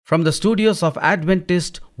from the studios of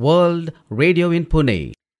Adventist World Radio in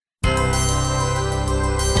Pune.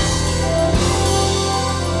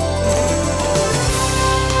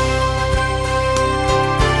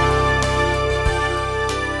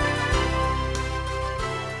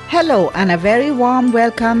 Hello and a very warm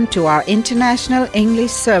welcome to our International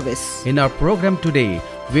English Service. In our program today,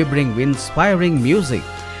 we bring inspiring music.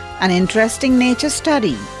 An interesting nature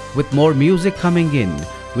study. With more music coming in,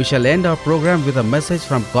 we shall end our program with a message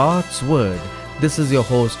from God's Word. This is your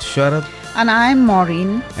host Sharad. And I'm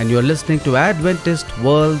Maureen. And you're listening to Adventist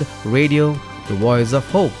World Radio, the voice of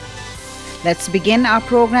hope. Let's begin our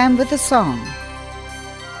program with a song.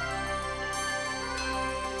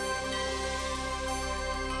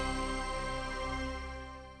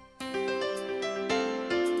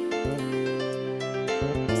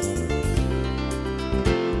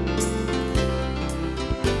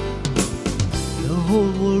 The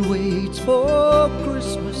whole world waits for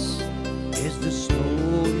Christmas as the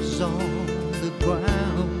snow is on the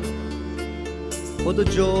ground, for the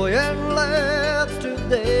joy and laughter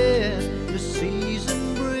that the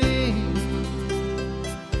season brings.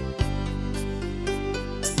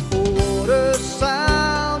 Oh, what a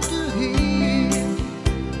sound to hear,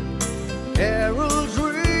 carols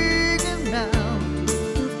ringing out,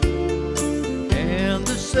 and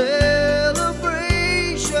the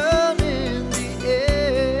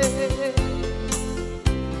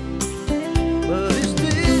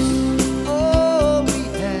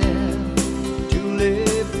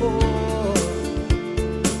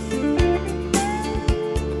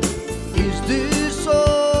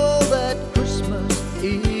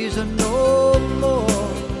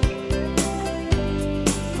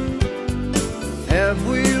have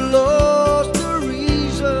we lost the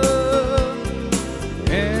reason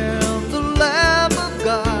and the Lamb of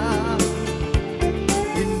God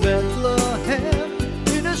in Bethlehem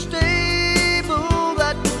in a stable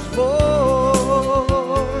that was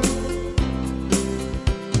born?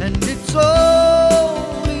 And it's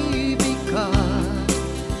only because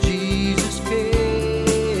Jesus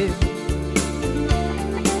came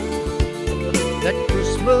that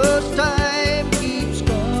Christmas time keeps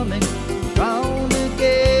coming round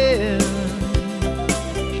again,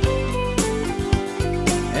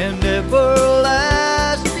 and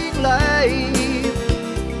everlasting life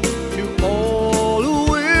to all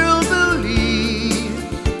who will believe.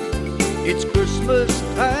 It's Christmas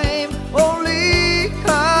time only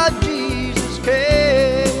 'cause Jesus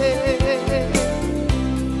came.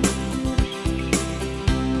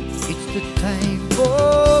 It's the time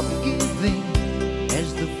for giving as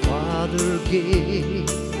the Father gave,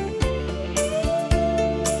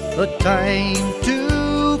 a time to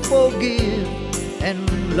forgive and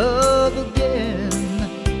love again,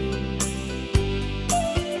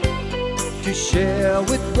 to share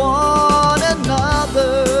with one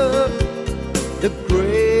another the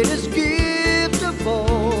greatest gift of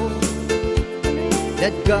all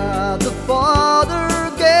that God the Father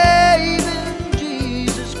gave in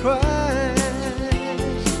Jesus Christ.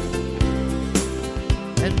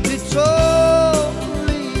 And it's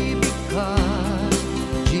only because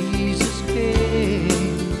Jesus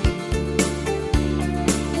came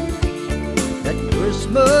that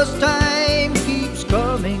Christmas time keeps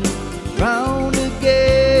coming round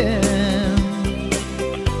again,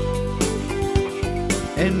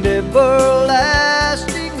 and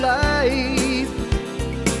everlasting life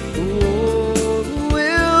to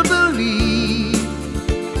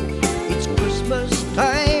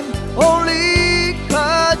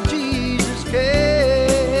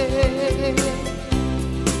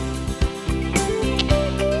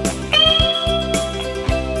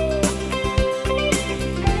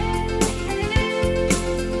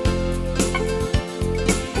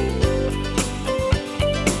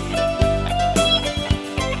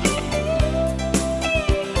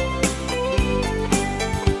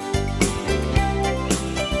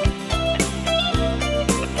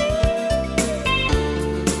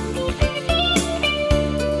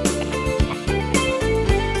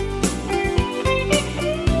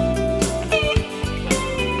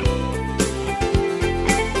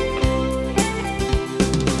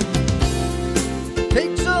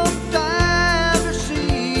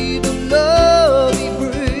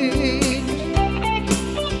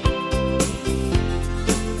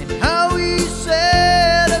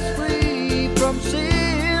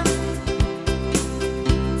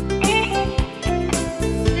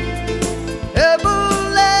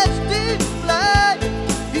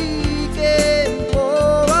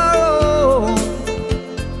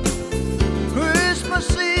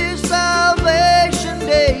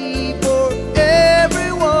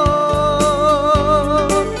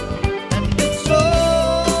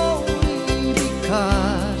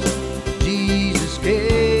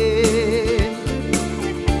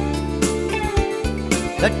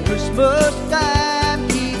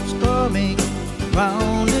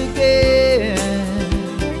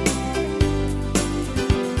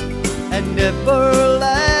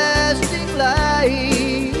everlasting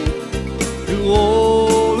life to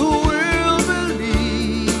all who will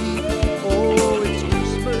believe. Oh, it's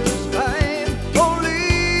Christmas time,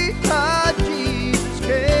 only our Jesus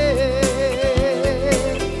came.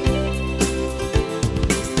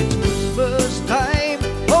 It's Christmas time,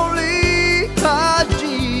 only our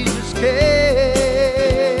Jesus came.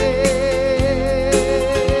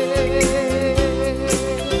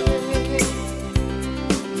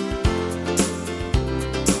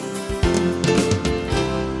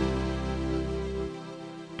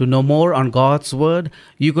 To know more on God's Word,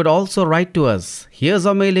 you could also write to us. Here's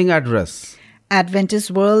our mailing address. Adventist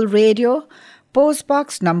World Radio, Post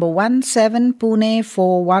Box number 17, Pune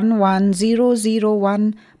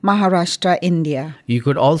 411001, Maharashtra, India. You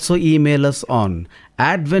could also email us on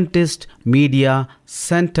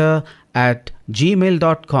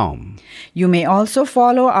adventistmediacenter@gmail.com. You may also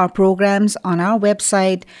follow our programs on our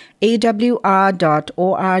website awr.org/English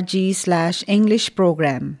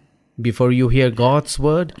program. Before you hear God's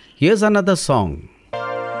Word, here's another song.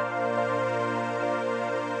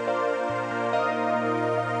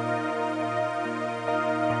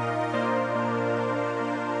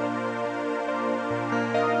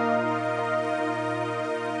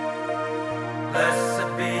 Blessed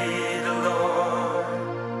be the Lord,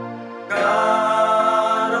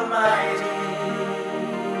 God Almighty.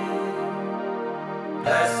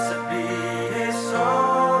 Blessed be His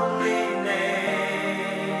holy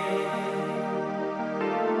name.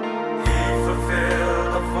 He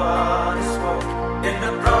fulfilled of what He spoke in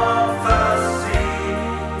the prophecy.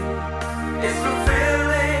 It's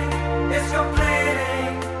fulfilling, it's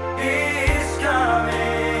completing, He's coming.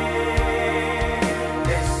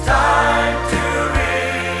 It's time to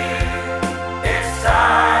read, it's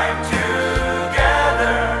time to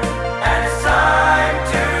gather, and it's time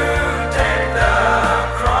to take the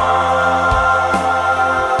cross.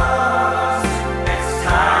 It's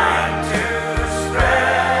time to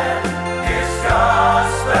spread His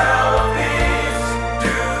gospel of peace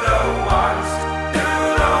to the ones, to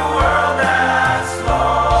the world that's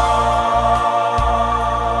lost.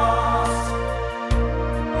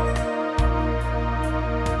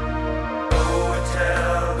 Go and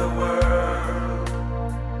tell the world,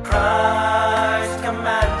 Christ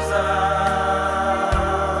commands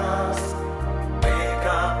us. Wake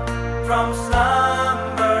up from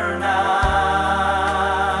slumber night.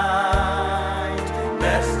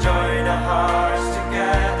 Let's join our hearts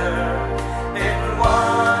together in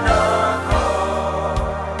one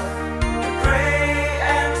accord to pray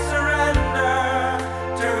and surrender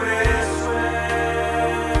to His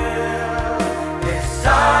will. It's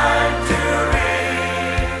time to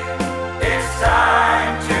read, it's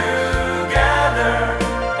time to gather,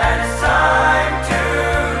 and it's time to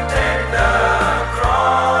take the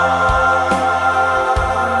cross.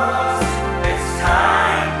 It's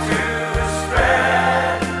time to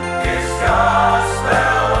spread His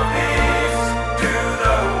gospel of peace to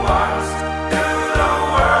the ones, to the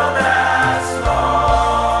world that's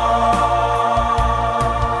lost.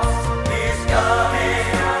 He's coming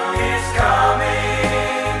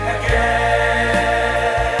again,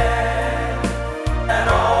 and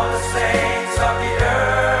all the saints of the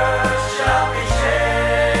earth shall be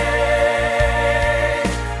changed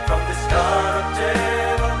from this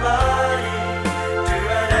corruptible body to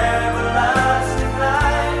an everlasting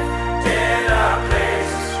life in a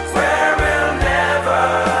place where we'll never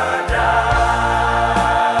die.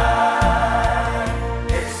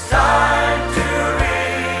 It's time to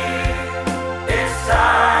read, it's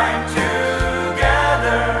time to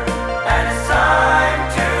gather, and it's time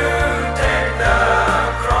to take the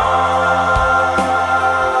cross.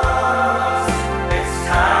 It's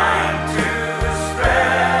time to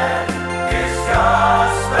spread His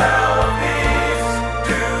gospel of peace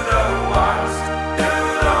to the ones, to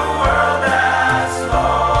the world that's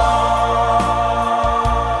lost.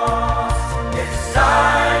 It's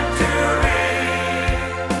time to read,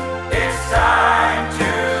 it's time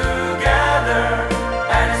to gather,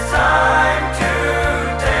 and it's time to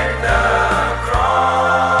take the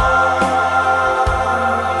cross.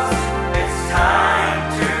 It's time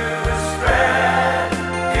to spread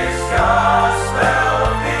His gospel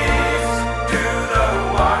of peace to the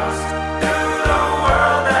ones, to the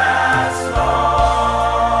world that's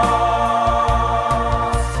lost.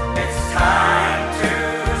 It's time to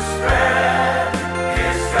spread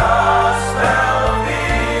His gospel of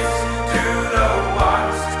peace to the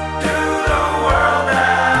ones, to the world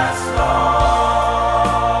that's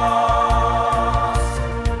lost.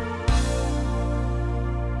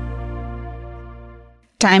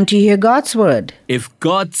 Time to hear God's Word. If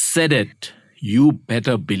God said it, you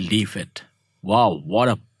better believe it. Wow, what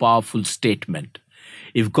a powerful statement.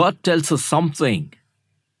 If God tells us something,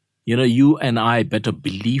 you and I better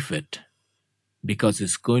believe it because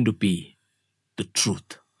it's going to be the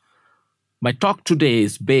truth. My talk today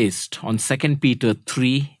is based on 2 Peter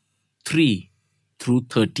 3 through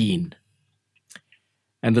 13.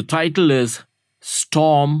 And the title is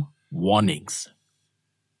Storm Warnings.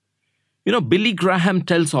 Billy Graham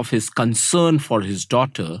tells of his concern for his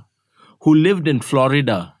daughter who lived in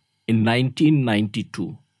Florida in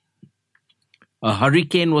 1992. A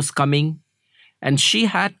hurricane was coming and she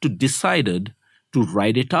had to decide to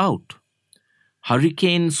ride it out.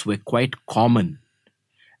 Hurricanes were quite common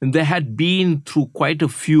and they had been through quite a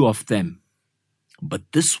few of them. But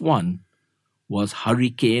this one was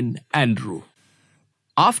Hurricane Andrew.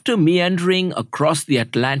 After meandering across the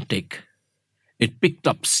Atlantic, it picked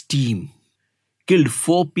up steam, killed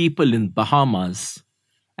 4 people in Bahamas,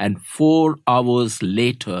 and 4 hours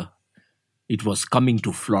later, it was coming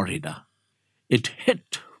to Florida. It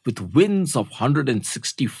hit with winds of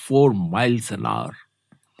 164 miles an hour.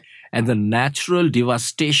 And the natural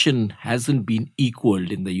devastation hasn't been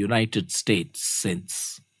equaled in the United States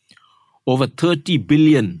since. Over 30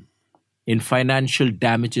 billion in financial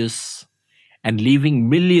damages and leaving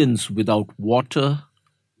millions without water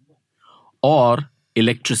or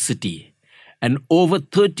electricity, and over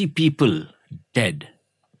 30 people dead.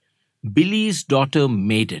 Billy's daughter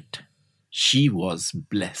made it. She was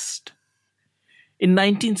blessed. In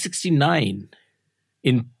 1969,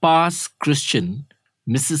 in Pass Christian,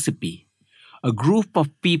 Mississippi, a group of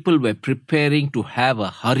people were preparing to have a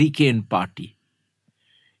hurricane party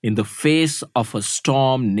in the face of a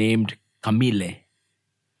storm named Camille.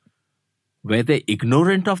 Were they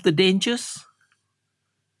ignorant of the dangers?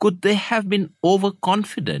 Could they have been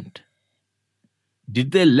overconfident?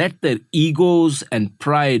 Did they let their egos and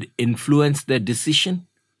pride influence their decision?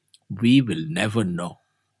 We will never know.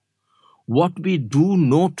 What we do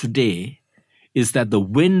know today is that the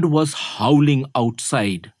wind was howling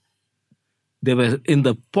outside. They were in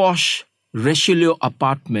the posh Richelieu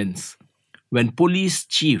apartments when police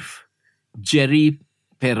chief Jerry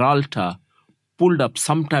Peralta pulled up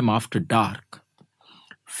sometime after dark.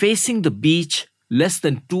 Facing the beach less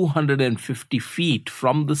than 250 feet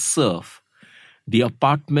from the surf, the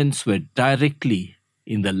apartments were directly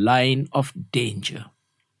in the line of danger.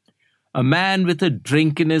 A man with a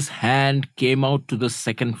drink in his hand came out to the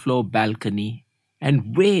second-floor balcony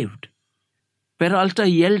and waved. Peralta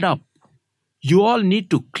yelled up, "You all need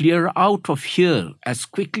to clear out of here as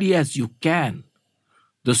quickly as you can.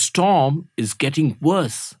 The storm is getting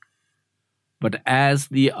worse." But as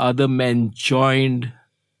the other men joined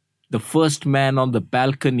the first man on the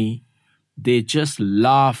balcony, they just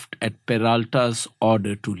laughed at Peralta's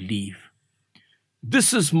order to leave.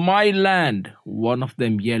 "This is my land," one of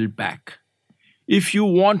them yelled back. "If you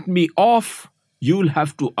want me off, you'll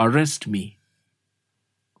have to arrest me."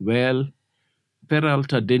 Well,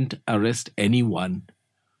 Peralta didn't arrest anyone,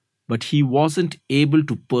 but he wasn't able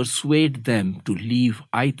to persuade them to leave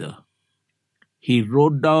either. He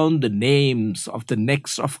wrote down the names of the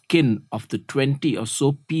next of kin of the 20 or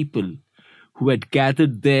so people who had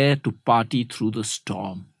gathered there to party through the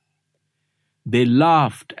storm. They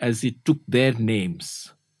laughed as he took their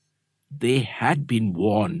names. They had been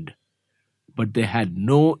warned, but they had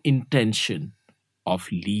no intention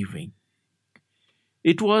of leaving.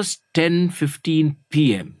 It was 10:15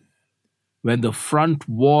 p.m. when the front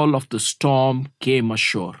wall of the storm came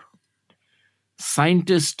ashore.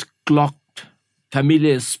 Scientists clocked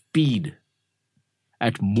Camille's speed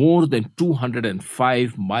at more than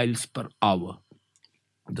 205 miles per hour,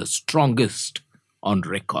 the strongest on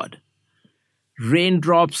record.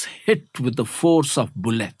 Raindrops hit with the force of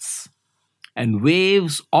bullets, and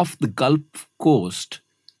waves off the Gulf Coast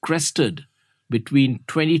crested between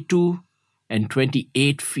 22 and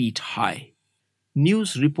 28 feet high.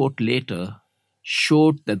 News report later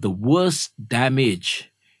showed that the worst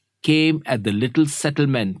damage came at the little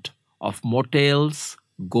settlement of motels,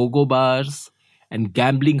 go-go bars, and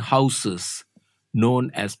gambling houses known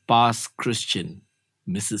as Pass Christian,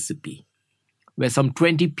 Mississippi, where some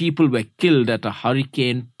 20 people were killed at a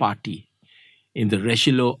hurricane party in the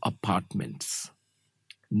Richelieu apartments.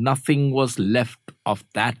 Nothing was left of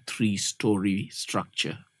that 3-story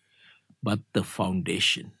structure but the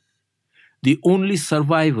foundation. The only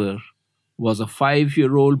survivor was a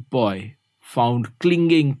 5-year-old boy found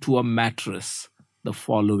clinging to a mattress the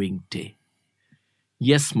following day.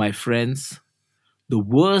 Yes, my friends, the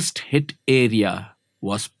worst hit area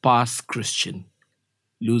was Pass Christian,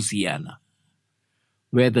 Louisiana,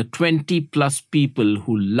 where the 20-plus people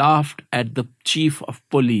who laughed at the chief of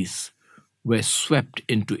police were swept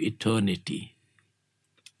into eternity.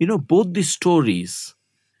 Both these stories,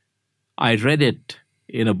 I read it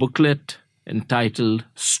in a booklet entitled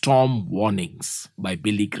Storm Warnings by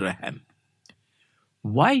Billy Graham.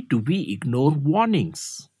 Why do we ignore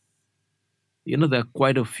warnings? There are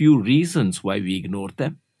quite a few reasons why we ignore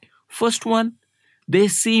them. First one, they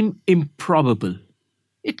seem improbable.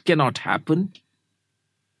 It cannot happen.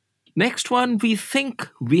 Next one, we think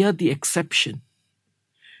we are the exception.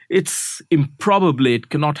 It's improbable, it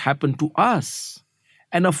cannot happen to us.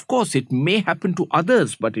 And of course, it may happen to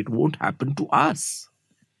others, but it won't happen to us.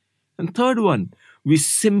 And third one, we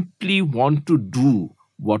simply want to do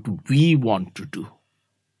what we want to do.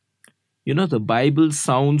 The Bible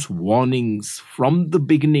sounds warnings from the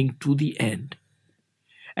beginning to the end,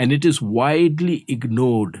 and it is widely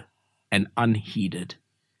ignored and unheeded.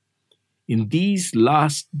 In these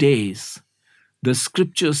last days, the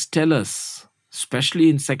scriptures tell us, especially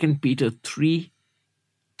in 2 Peter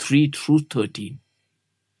 3:3-13.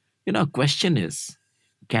 Our question is,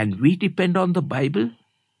 can we depend on the Bible?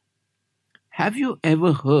 Have you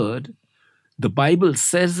ever heard, the Bible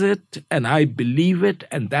says it and I believe it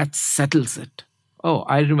and that settles it? Oh,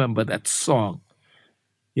 I remember that song.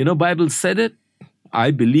 Bible said it,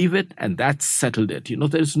 I believe it, and that settled it.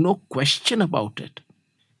 There's no question about it.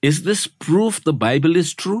 Is this proof the Bible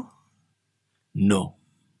is true? No.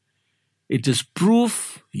 It is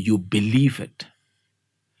proof you believe it.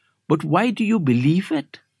 But why do you believe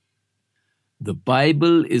it? The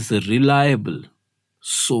Bible is a reliable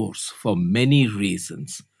source for many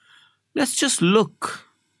reasons. Let's just look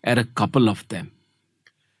at a couple of them.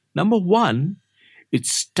 Number one, it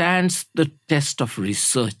stands the test of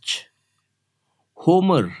research.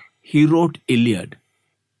 Homer, he wrote Iliad.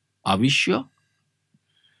 Are we sure?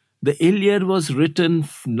 The Iliad was written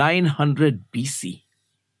 900 BC.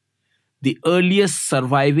 The earliest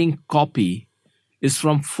surviving copy is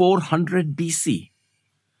from 400 BC.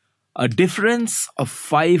 A difference of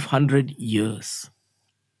 500 years.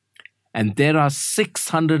 And there are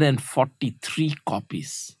 643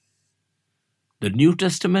 copies. The New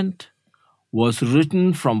Testament was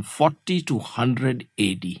written from 40 to 100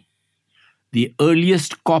 AD. The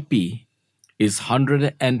earliest copy is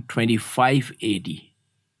 125 AD.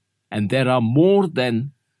 And there are more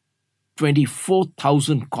than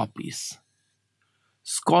 24,000 copies.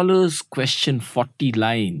 Scholars question 40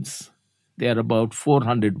 lines. There are about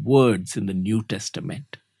 400 words in the New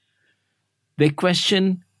Testament. They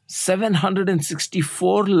question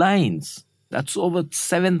 764 lines. That's over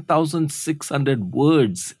 7,600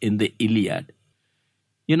 words in the Iliad.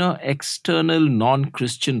 External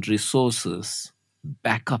non-Christian resources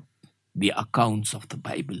back up the accounts of the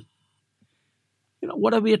Bible.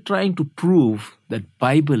 What are we trying to prove? That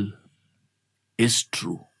Bible is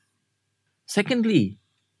true. Secondly,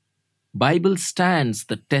 Bible stands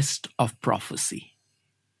the test of prophecy.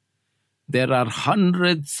 There are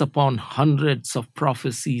hundreds upon hundreds of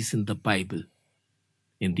prophecies in the Bible.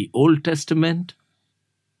 In the Old Testament,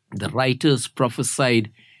 the writers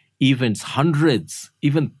prophesied events hundreds,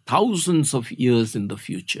 even thousands of years in the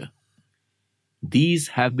future. These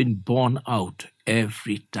have been borne out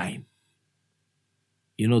every time.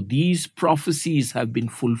 These prophecies have been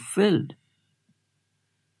fulfilled.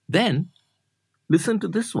 Then, listen to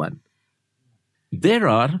this one. There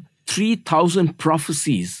are 3,000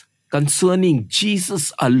 prophecies concerning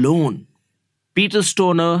Jesus alone. Peter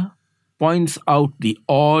Stoner points out the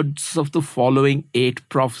odds of the following 8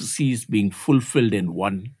 prophecies being fulfilled in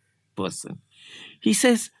one person. He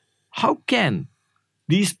says, how can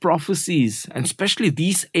these prophecies, and especially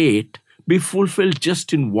these 8, be fulfilled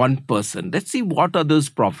just in one person? Let's see what are those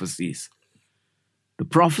prophecies. The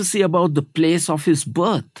prophecy about the place of his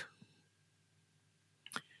birth.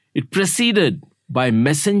 It preceded by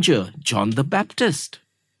messenger John the Baptist.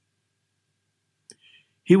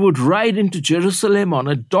 He would ride into Jerusalem on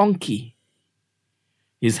a donkey,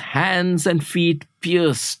 his hands and feet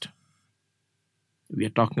pierced. We are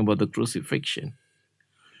talking about the crucifixion.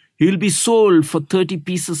 He will be sold for 30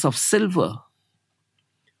 pieces of silver,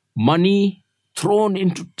 money thrown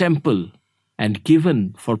into temple and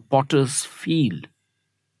given for potter's field.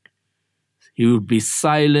 He will be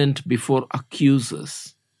silent before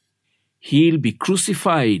accusers. He'll be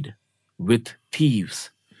crucified with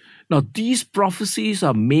thieves. Now, these prophecies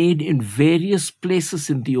are made in various places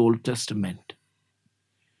in the Old Testament,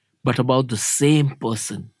 but about the same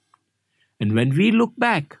person. And when we look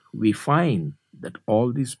back, we find that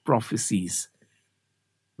all these prophecies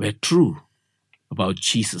were true about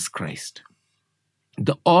Jesus Christ.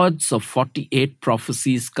 The odds of 48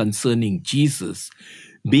 prophecies concerning Jesus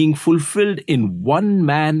being fulfilled in one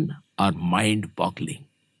man are mind-boggling.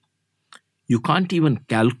 You can't even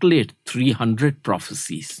calculate 300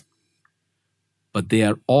 prophecies. But they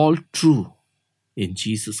are all true in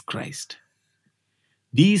Jesus Christ.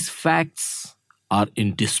 These facts are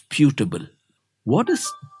indisputable. What does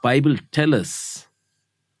the Bible tell us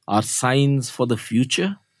are signs for the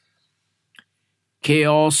future?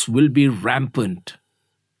 Chaos will be rampant.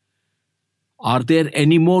 Are there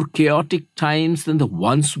any more chaotic times than the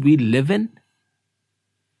ones we live in?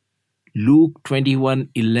 Luke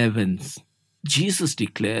 21:11, Jesus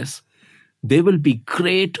declares, there will be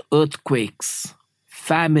great earthquakes,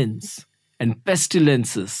 famines, and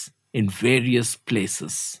pestilences in various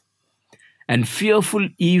places, and fearful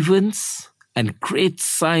events and great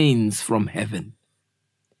signs from heaven.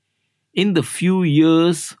 In the few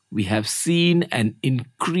years, we have seen an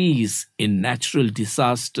increase in natural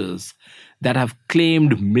disasters that have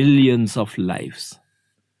claimed millions of lives.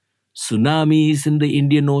 Tsunamis in the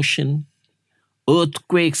Indian Ocean,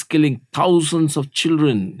 earthquakes killing thousands of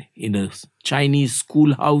children in a Chinese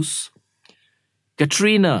schoolhouse,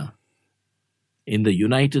 Katrina in the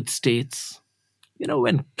United States.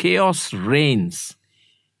 When chaos reigns,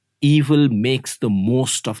 evil makes the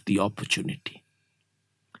most of the opportunity.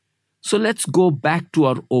 So let's go back to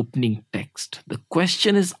our opening text. The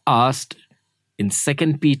question is asked in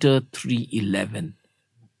 2 Peter 3:11.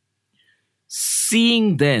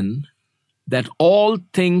 Seeing then that all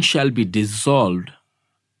things shall be dissolved,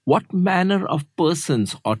 what manner of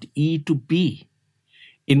persons ought ye to be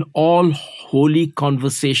in all holy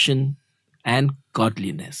conversation and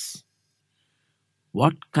godliness?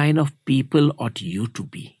 What kind of people ought you to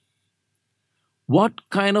be? What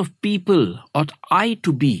kind of people ought I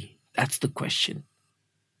to be? That's the question.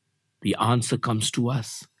 The answer comes to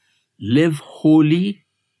us. Live holy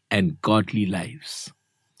and godly lives.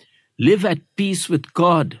 Live at peace with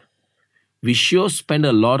God. We sure spend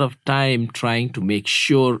a lot of time trying to make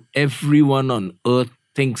sure everyone on earth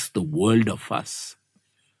thinks the world of us.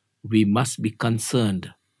 We must be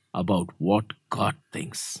concerned about what God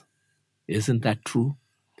thinks. Isn't that true?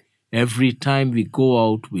 Every time we go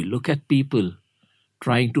out, we look at people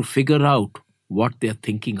trying to figure out what they're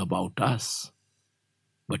thinking about us.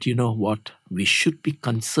 But you know what? We should be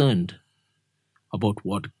concerned about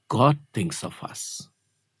what God thinks of us.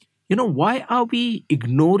 Why are we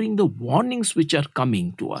ignoring the warnings which are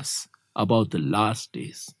coming to us about the last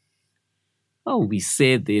days? We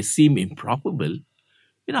say they seem improbable.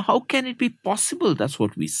 How can it be possible? That's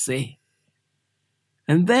what we say.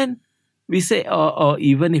 And then we say,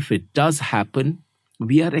 even if it does happen,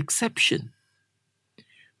 we are exception.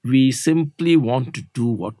 We simply want to do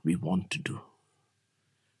what we want to do.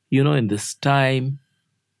 In this time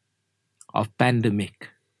of pandemic,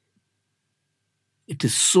 it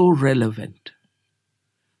is so relevant.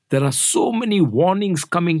 There are so many warnings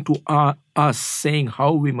coming to us saying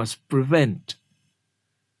how we must prevent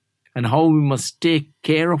and how we must take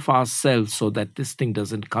care of ourselves so that this thing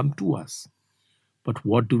doesn't come to us. But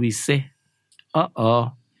what do we say?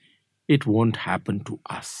 It won't happen to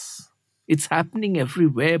us. It's happening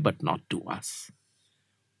everywhere, but not to us.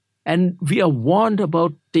 And we are warned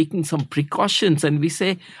about taking some precautions, and we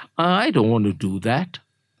say, I don't want to do that.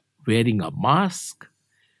 Wearing a mask,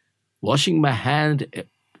 washing my hand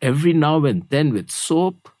every now and then with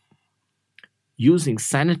soap, using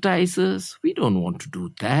sanitizers. We don't want to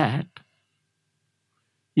do that.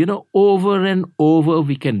 Over and over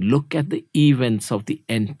we can look at the events of the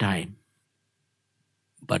end time.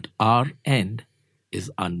 But our end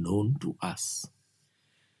is unknown to us.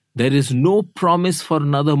 There is no promise for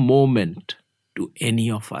another moment to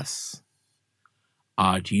any of us.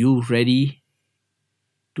 Are you ready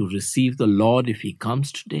to receive the Lord if He comes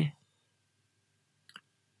today?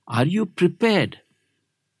 Are you prepared?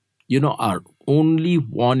 Our only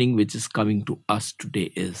warning which is coming to us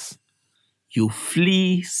today is, you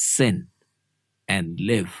flee sin and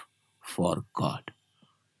live for God.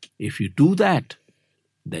 If you do that,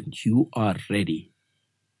 then you are ready.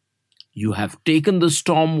 You have taken the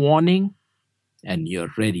storm warning and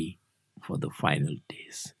you're ready for the final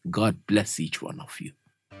days. God bless each one of you.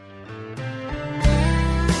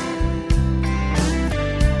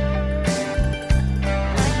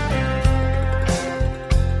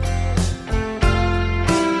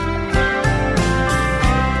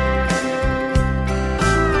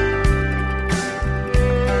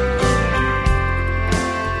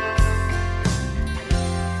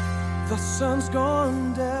 The sun's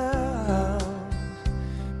gone down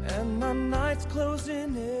and the night's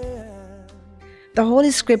closing in. The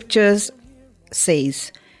Holy Scriptures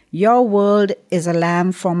says, your word is a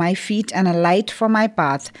lamp for my feet and a light for my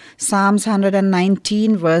path. Psalms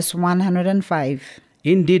 119 verse 105.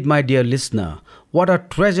 Indeed, my dear listener, What a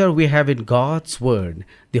treasure we have in God's Word.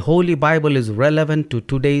 The Holy Bible is relevant to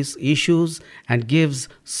today's issues and gives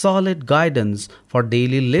solid guidance for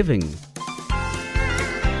daily living.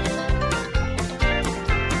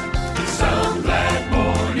 Some glad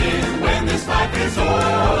morning when this life is o'er,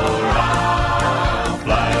 I'll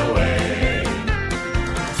fly away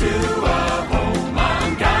to a home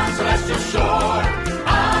on God's celestial shore.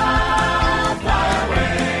 I'll fly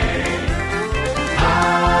away.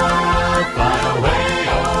 I'll fly away,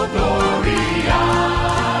 oh glory,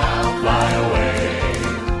 I'll fly away.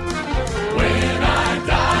 When I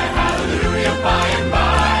die, hallelujah, by and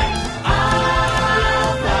by,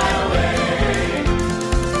 I'll fly away.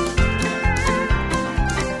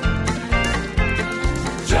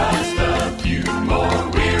 Just a few more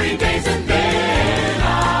weary days and then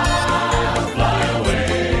I'll fly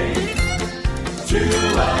away to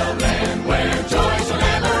a land where joy shall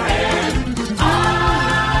never end.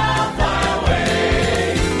 I'll fly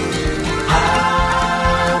away.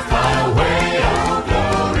 I'll fly away, oh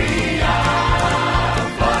glory, I'll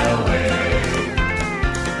fly away.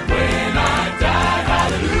 When I die,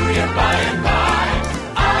 hallelujah, by and by,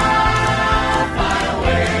 I'll fly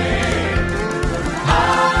away.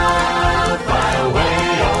 I'll fly away,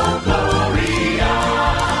 oh glory,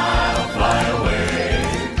 I'll fly away.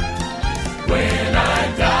 When I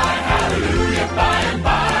die, hallelujah, by and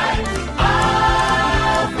by,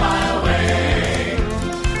 I'll fly away.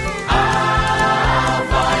 I'll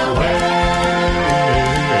fly away.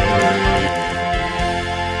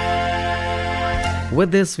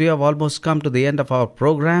 With this, we have almost come to the end of our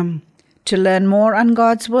program. To learn more on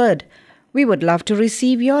God's Word, we would love to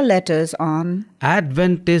receive your letters on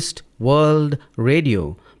Adventist World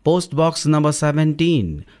Radio, Post Box number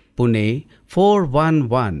 17, Pune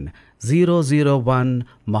 411001,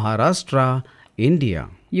 Maharashtra, India.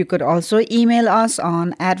 You could also email us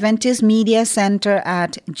on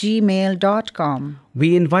adventistmediacenter@gmail.com.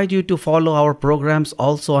 We invite you to follow our programs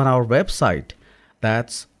also on our website.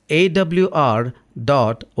 That's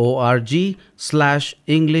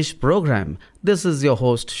awr.org/English program. This is your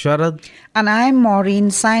host Sharad. And I'm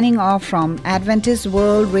Maureen signing off from Adventist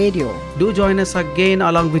World Radio. Do join us again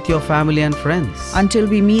along with your family and friends. Until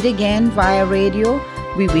we meet again via radio,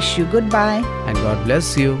 we wish you goodbye. And God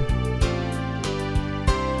bless you.